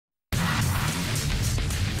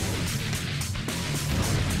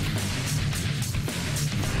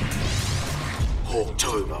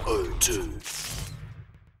Hawktober O2.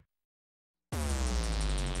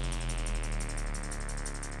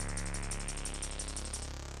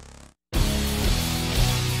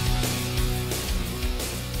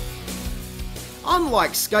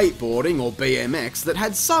 Unlike skateboarding or BMX that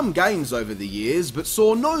had some games over the years but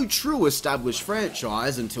saw no true established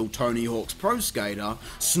franchise until Tony Hawk's Pro Skater,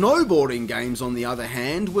 snowboarding games on the other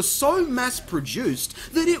hand were so mass produced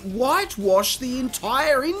that it whitewashed the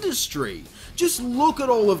entire industry. Just look at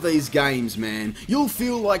all of these games, man. You'll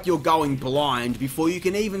feel like you're going blind before you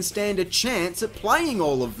can even stand a chance at playing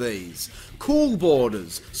all of these. Cool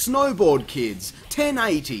Boarders, Snowboard Kids,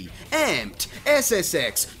 1080, Amped,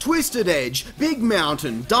 SSX, Twisted Edge, Big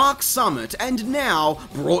Mountain, Dark Summit, and now,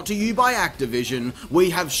 brought to you by Activision, we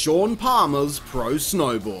have Shaun Palmer's Pro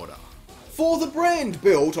Snowboarder. For the brand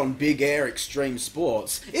built on big air extreme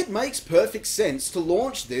sports, it makes perfect sense to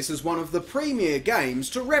launch this as one of the premier games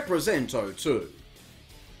to represent O2.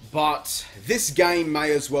 But this game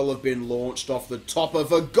may as well have been launched off the top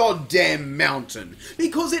of a goddamn mountain,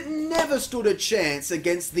 because it never stood a chance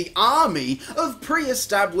against the army of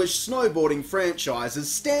pre-established snowboarding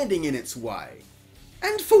franchises standing in its way.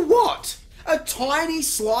 And for what? A tiny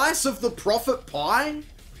slice of the profit pie?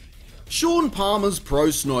 Shaun Palmer's Pro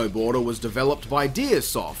Snowboarder was developed by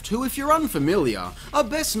Dearsoft, who, if you're unfamiliar, are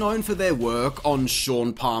best known for their work on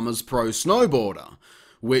Shaun Palmer's Pro Snowboarder,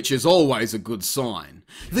 which is always a good sign.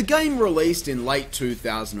 The game released in late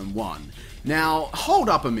 2001. Now, hold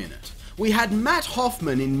up a minute. We had Matt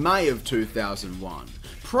Hoffman in May of 2001,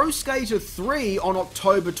 Pro Skater 3 on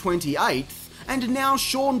October 28th, and now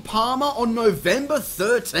Shaun Palmer on November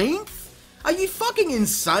 13th? Are you fucking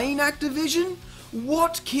insane, Activision?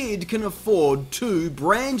 What kid can afford two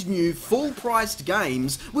brand new full-priced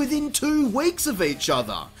games within 2 weeks of each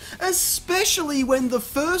other? Especially when the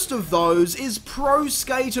first of those is Pro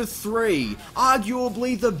Skater 3,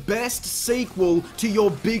 arguably the best sequel to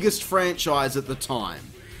your biggest franchise at the time.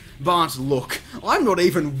 But look, I'm not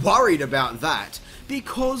even worried about that,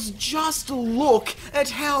 because just look at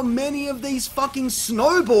how many of these fucking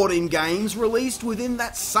snowboarding games released within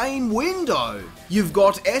that same window. You've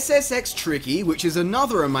got SSX Tricky, which is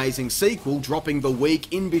another amazing sequel dropping the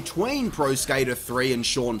week in between Pro Skater 3 and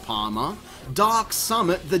Shaun Palmer, Dark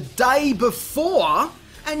Summit the day before,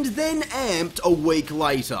 and then Amped a week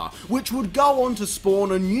later, which would go on to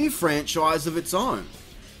spawn a new franchise of its own.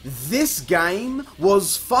 This game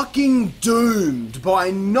was fucking doomed by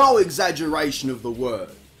no exaggeration of the word.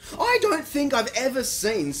 I don't think I've ever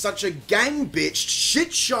seen such a gang-bitched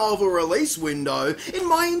shit show of a release window in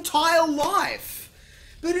my entire life.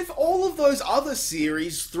 But if all of those other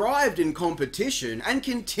series thrived in competition and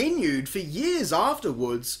continued for years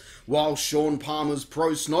afterwards, while Shaun Palmer's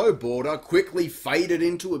Pro Snowboarder quickly faded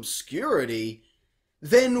into obscurity,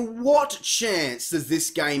 then what chance does this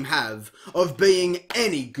game have of being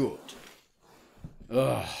any good?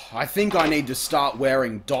 I think I need to start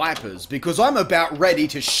wearing diapers because I'm about ready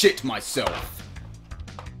to shit myself.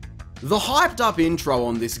 The hyped up intro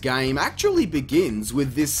on this game actually begins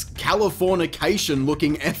with this Californication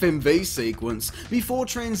looking FMV sequence before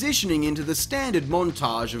transitioning into the standard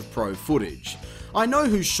montage of pro footage. I know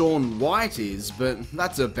who Shaun White is, but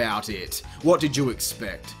that's about it. What did you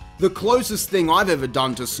expect? The closest thing I've ever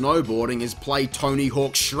done to snowboarding is play Tony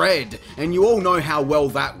Hawk Shred, and you all know how well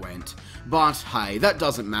that went. But hey, that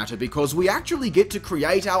doesn't matter because we actually get to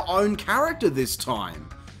create our own character this time.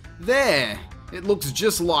 There, it looks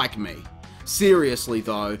just like me. Seriously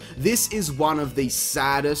though, this is one of the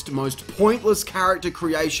saddest, most pointless character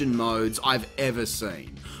creation modes I've ever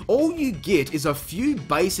seen. All you get is a few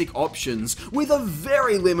basic options with a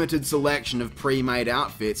very limited selection of pre-made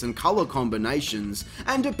outfits and colour combinations,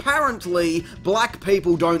 and apparently black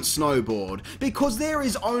people don't snowboard because there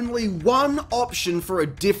is only one option for a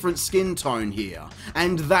different skin tone here,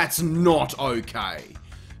 and that's not okay.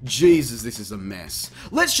 Jesus, this is a mess.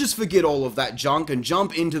 Let's just forget all of that junk and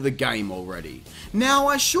jump into the game already. Now,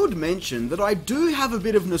 I should mention that I do have a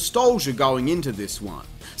bit of nostalgia going into this one.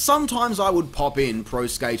 Sometimes I would pop in Pro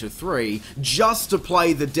Skater 3 just to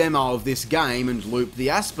play the demo of this game and loop the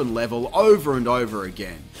Aspen level over and over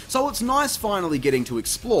again, so it's nice finally getting to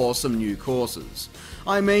explore some new courses.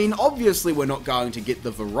 I mean, obviously we're not going to get the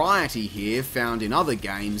variety here found in other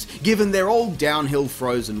games, given they're all downhill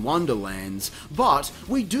frozen wonderlands, but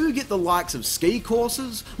we do get the likes of ski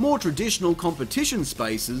courses, more traditional competition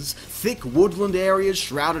spaces, thick woodland areas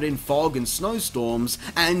shrouded in fog and snowstorms,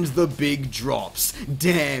 and the big drops.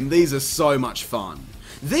 Damn, these are so much fun.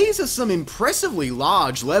 These are some impressively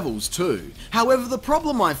large levels too. However, the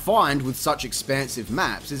problem I find with such expansive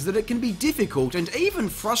maps is that it can be difficult and even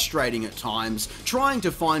frustrating at times trying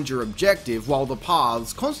to find your objective while the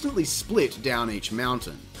paths constantly split down each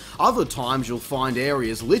mountain. Other times you'll find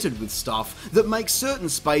areas littered with stuff that make certain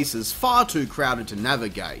spaces far too crowded to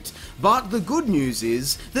navigate, but the good news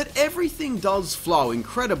is that everything does flow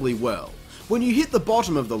incredibly well. When you hit the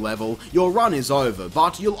bottom of the level, your run is over,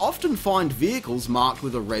 but you'll often find vehicles marked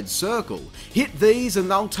with a red circle. Hit these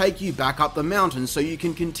and they'll take you back up the mountain so you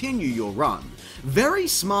can continue your run. Very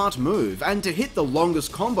smart move, and to hit the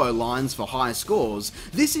longest combo lines for high scores,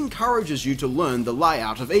 this encourages you to learn the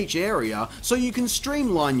layout of each area so you can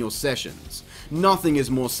streamline your sessions. Nothing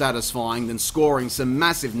is more satisfying than scoring some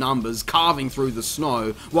massive numbers carving through the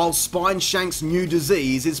snow while Spineshank's New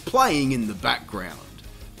Disease is playing in the background.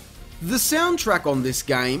 The soundtrack on this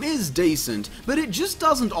game is decent, but it just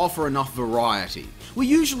doesn't offer enough variety. We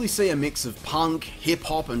usually see a mix of punk,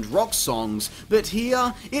 hip-hop and rock songs, but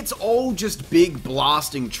here, it's all just big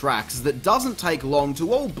blasting tracks that doesn't take long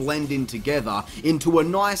to all blend in together into a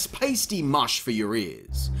nice pasty mush for your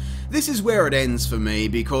ears. This is where it ends for me,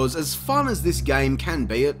 because as fun as this game can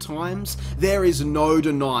be at times, there is no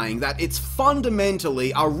denying that it's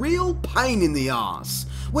fundamentally a real pain in the arse.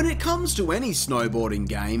 When it comes to any snowboarding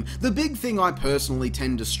game, the big thing I personally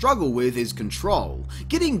tend to struggle with is control.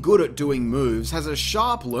 Getting good at doing moves has a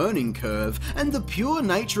sharp learning curve, and the pure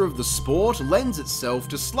nature of the sport lends itself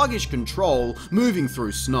to sluggish control moving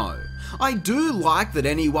through snow. I do like that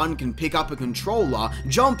anyone can pick up a controller,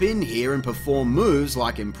 jump in here and perform moves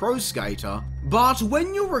like in Pro Skater, but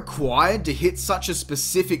when you're required to hit such a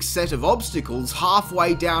specific set of obstacles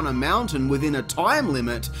halfway down a mountain within a time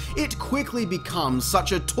limit, it quickly becomes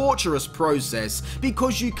such a torturous process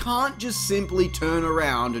because you can't just simply turn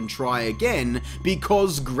around and try again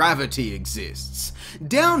because gravity exists.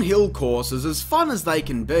 Downhill courses, as fun as they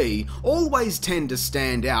can be, always tend to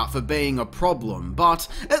stand out for being a problem, but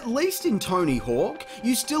at least in Tony Hawk,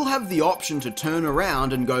 you still have the option to turn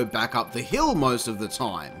around and go back up the hill most of the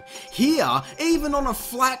time. Here, even on a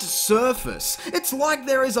flat surface, it's like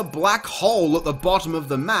there is a black hole at the bottom of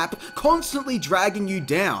the map constantly dragging you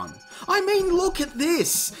down. I mean, look at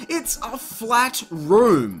this! It's a flat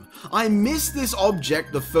room. I missed this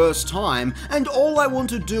object the first time, and all I want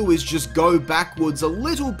to do is just go backwards a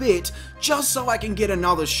little bit just so I can get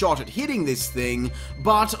another shot at hitting this thing,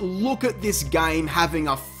 but look at this game having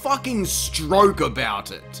a fucking stroke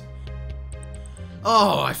about it.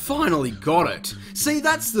 Oh, I finally got it. See,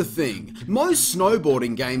 that's the thing. Most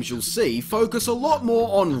snowboarding games you'll see focus a lot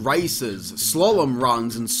more on races, slalom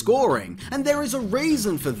runs and scoring, and there is a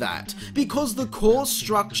reason for that, because the course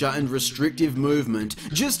structure and restrictive movement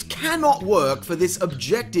just cannot work for this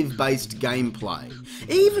objective-based gameplay.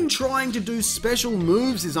 Even trying to do special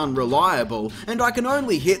moves is unreliable, and I can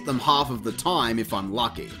only hit them half of the time if I'm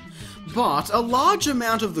lucky. But a large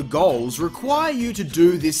amount of the goals require you to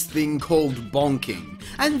do this thing called bonking,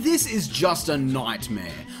 and this is just a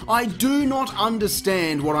nightmare. I do not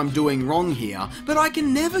understand what I'm doing wrong here, but I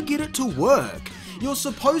can never get it to work. You're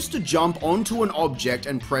supposed to jump onto an object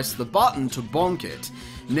and press the button to bonk it.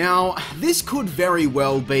 Now, this could very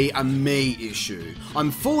well be a me issue.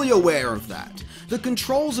 I'm fully aware of that. The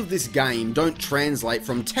controls of this game don't translate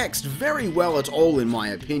from text very well at all in my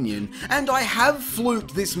opinion, and I have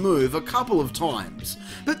fluked this move a couple of times.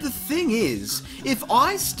 But the thing is, if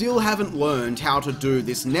I still haven't learned how to do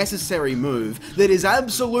this necessary move that is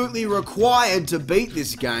absolutely required to beat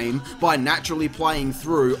this game by naturally playing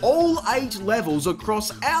through all 8 levels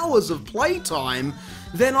across hours of playtime,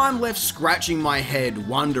 then I'm left scratching my head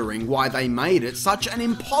wondering why they made it such an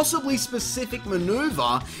impossibly specific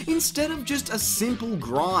maneuver instead of just a simple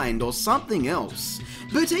grind or something else.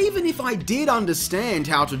 But even if I did understand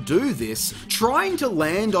how to do this, trying to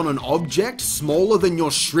land on an object smaller than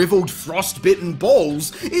your shriveled frostbitten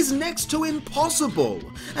balls is next to impossible.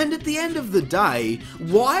 And at the end of the day,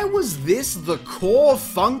 why was this the core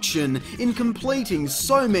function in completing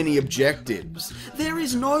so many objectives? There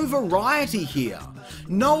is no variety here.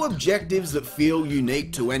 No objectives that feel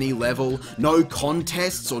unique to any level, no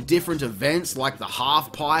contests or different events like the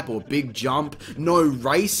half pipe or big jump, no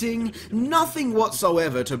racing, nothing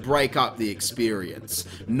whatsoever to break up the experience.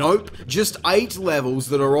 Nope, just 8 levels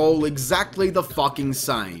that are all exactly the fucking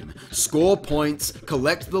same. Score points,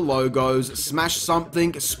 collect the logos, smash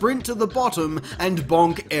something, sprint to the bottom, and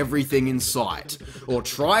bonk everything in sight. Or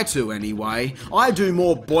try to anyway. I do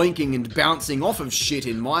more boinking and bouncing off of shit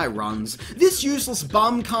in my runs. This useless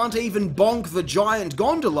bum can't even bonk the giant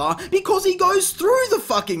gondola because he goes through the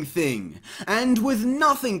fucking thing. And with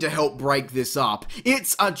nothing to help break this up,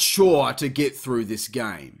 it's a chore to get through this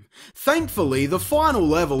game. Thankfully, the final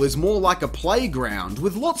level is more like a playground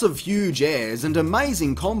with lots of huge airs and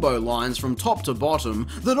amazing combo lines from top to bottom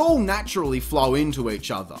that all naturally flow into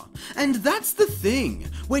each other. And that's the thing,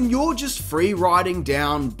 when you're just free riding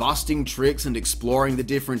down, busting tricks and exploring the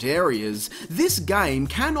different areas, this game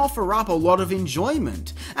can offer up a lot of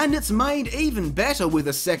enjoyment, and it's made even better with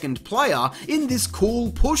a second player in this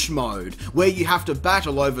cool push mode, where you have to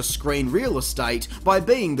battle over screen real estate by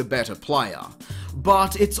being the better player.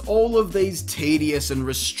 But it's all of these tedious and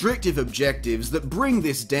restrictive objectives that bring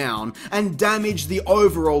this down and damage the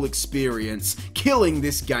overall experience, killing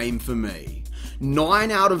this game for me.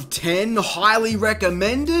 9 out of 10 highly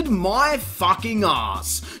recommended? My fucking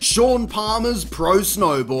ass. Shaun Palmer's Pro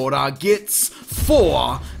Snowboarder gets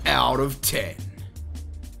 4 out of 10.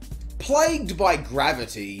 Plagued by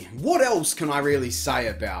gravity, what else can I really say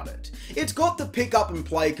about it? It's got the pick up and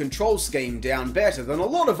play control scheme down better than a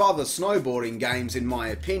lot of other snowboarding games in my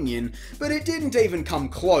opinion, but it didn't even come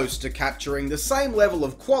close to capturing the same level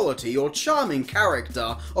of quality or charming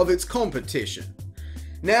character of its competition.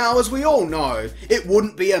 Now, as we all know, it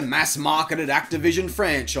wouldn't be a mass-marketed Activision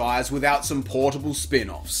franchise without some portable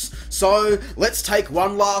spin-offs. So, let's take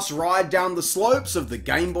one last ride down the slopes of the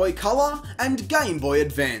Game Boy Color and Game Boy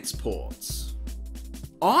Advance ports.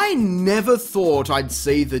 I never thought I'd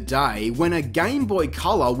see the day when a Game Boy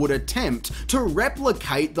Color would attempt to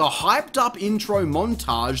replicate the hyped-up intro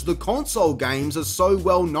montage the console games are so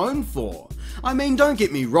well known for. I mean, don't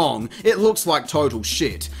get me wrong, it looks like total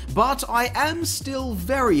shit, but I am still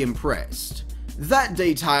very impressed. That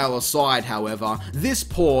detail aside, however, this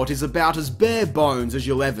port is about as bare bones as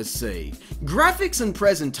you'll ever see. Graphics and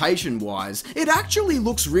presentation wise, it actually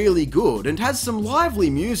looks really good and has some lively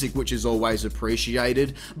music which is always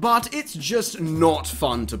appreciated, but it's just not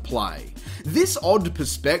fun to play. This odd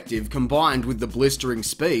perspective combined with the blistering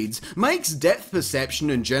speeds makes depth perception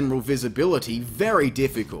and general visibility very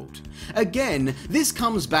difficult. Again, this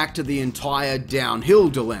comes back to the entire downhill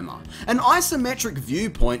dilemma. An isometric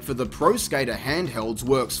viewpoint for the Pro Skater handhelds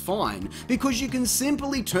works fine because you can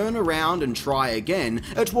simply turn around and try again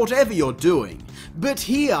at whatever you're doing. But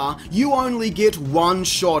here, you only get one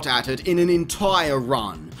shot at it in an entire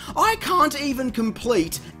run. I can't even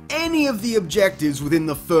complete any of the objectives within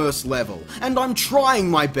the first level, and I'm trying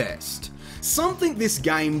my best. Something this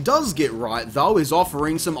game does get right though is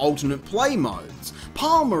offering some alternate play modes.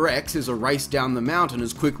 Palmer X is a race down the mountain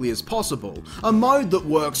as quickly as possible, a mode that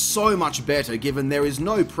works so much better given there is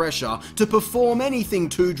no pressure to perform anything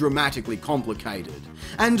too dramatically complicated.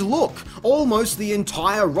 And look, almost the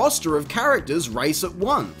entire roster of characters race at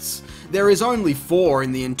once. There is only 4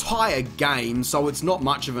 in the entire game, so it's not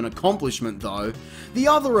much of an accomplishment though. The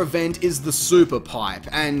other event is the Super Pipe,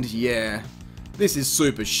 and yeah, this is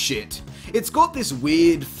super shit. It's got this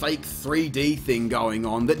weird fake 3D thing going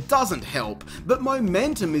on that doesn't help, but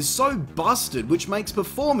momentum is so busted which makes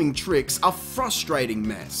performing tricks a frustrating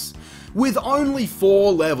mess. With only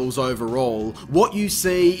 4 levels overall, what you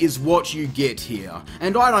see is what you get here,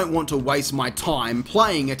 and I don't want to waste my time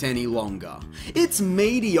playing it any longer. It's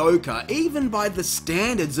mediocre even by the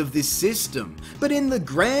standards of this system, but in the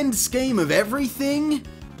grand scheme of everything,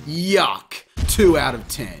 yuck, 2 out of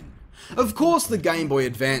 10. Of course the Game Boy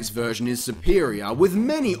Advance version is superior, with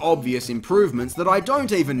many obvious improvements that I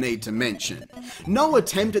don't even need to mention. No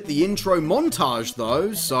attempt at the intro montage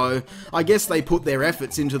though, so I guess they put their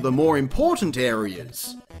efforts into the more important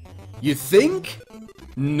areas. You think?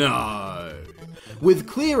 No. With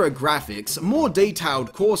clearer graphics, more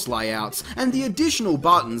detailed course layouts, and the additional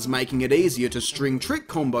buttons making it easier to string trick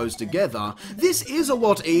combos together, this is a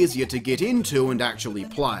lot easier to get into and actually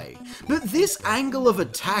play. But this angle of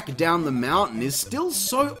attack down the mountain is still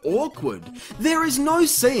so awkward. There is no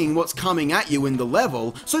seeing what's coming at you in the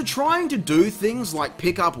level, so trying to do things like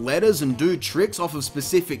pick up letters and do tricks off of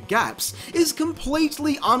specific gaps is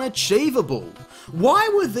completely unachievable. Why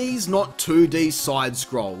were these not 2D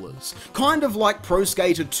side-scrollers? Kind of like Pro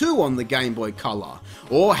Skater 2 on the Game Boy Color.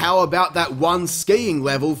 Or how about that one skiing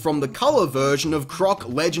level from the Color version of Croc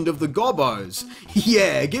Legend of the Gobbos?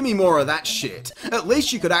 Yeah, give me more of that shit. At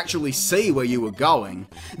least you could actually see where you were going.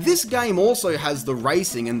 This game also has the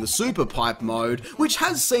racing and the Super Pipe mode, which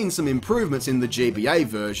has seen some improvements in the GBA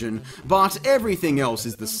version, but everything else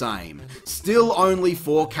is the same. Still only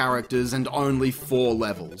 4 characters and only 4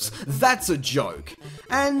 levels. That's a joke.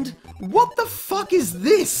 And what the fuck is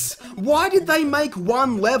this? Why did they make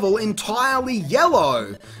one level entirely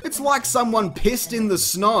yellow? It's like someone pissed in the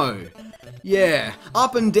snow. Yeah,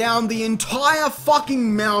 up and down the entire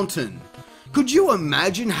fucking mountain. Could you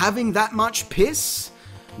imagine having that much piss?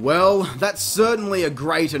 Well, that's certainly a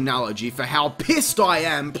great analogy for how pissed I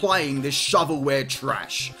am playing this shovelware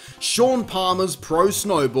trash. Shaun Palmer's Pro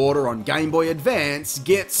Snowboarder on Game Boy Advance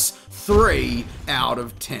gets 3 out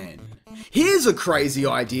of 10. Here's a crazy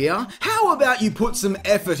idea. How about you put some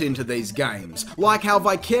effort into these games, like how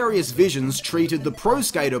Vicarious Visions treated the Pro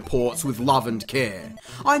Skater ports with love and care.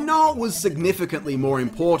 I know it was significantly more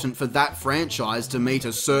important for that franchise to meet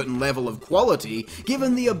a certain level of quality,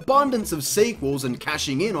 given the abundance of sequels and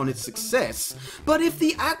cashing in on its success, but if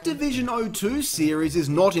the Activision O2 series is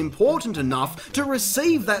not important enough to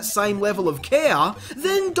receive that same level of care,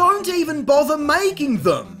 then don't even bother making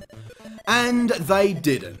them. And they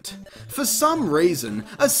didn't. For some reason,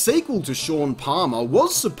 a sequel to Shaun Palmer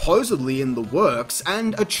was supposedly in the works,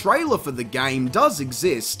 and a trailer for the game does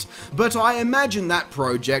exist, but I imagine that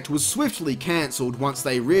project was swiftly cancelled once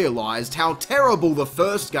they realised how terrible the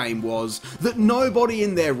first game was, that nobody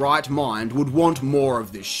in their right mind would want more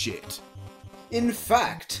of this shit. In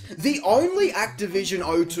fact, the only Activision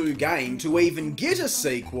O2 game to even get a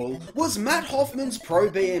sequel was Matt Hoffman's Pro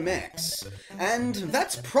BMX, and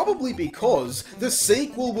that's probably because the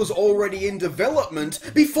sequel was already in development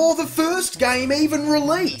before the first game even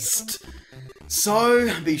released. So,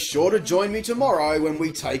 be sure to join me tomorrow when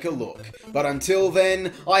we take a look. But until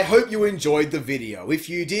then, I hope you enjoyed the video. If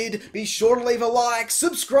you did, be sure to leave a like,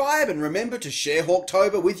 subscribe, and remember to share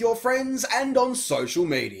Hawktober with your friends and on social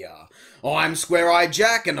media. I'm Square Eye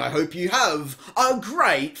Jack, and I hope you have a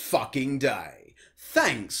great fucking day.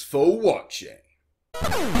 Thanks for watching.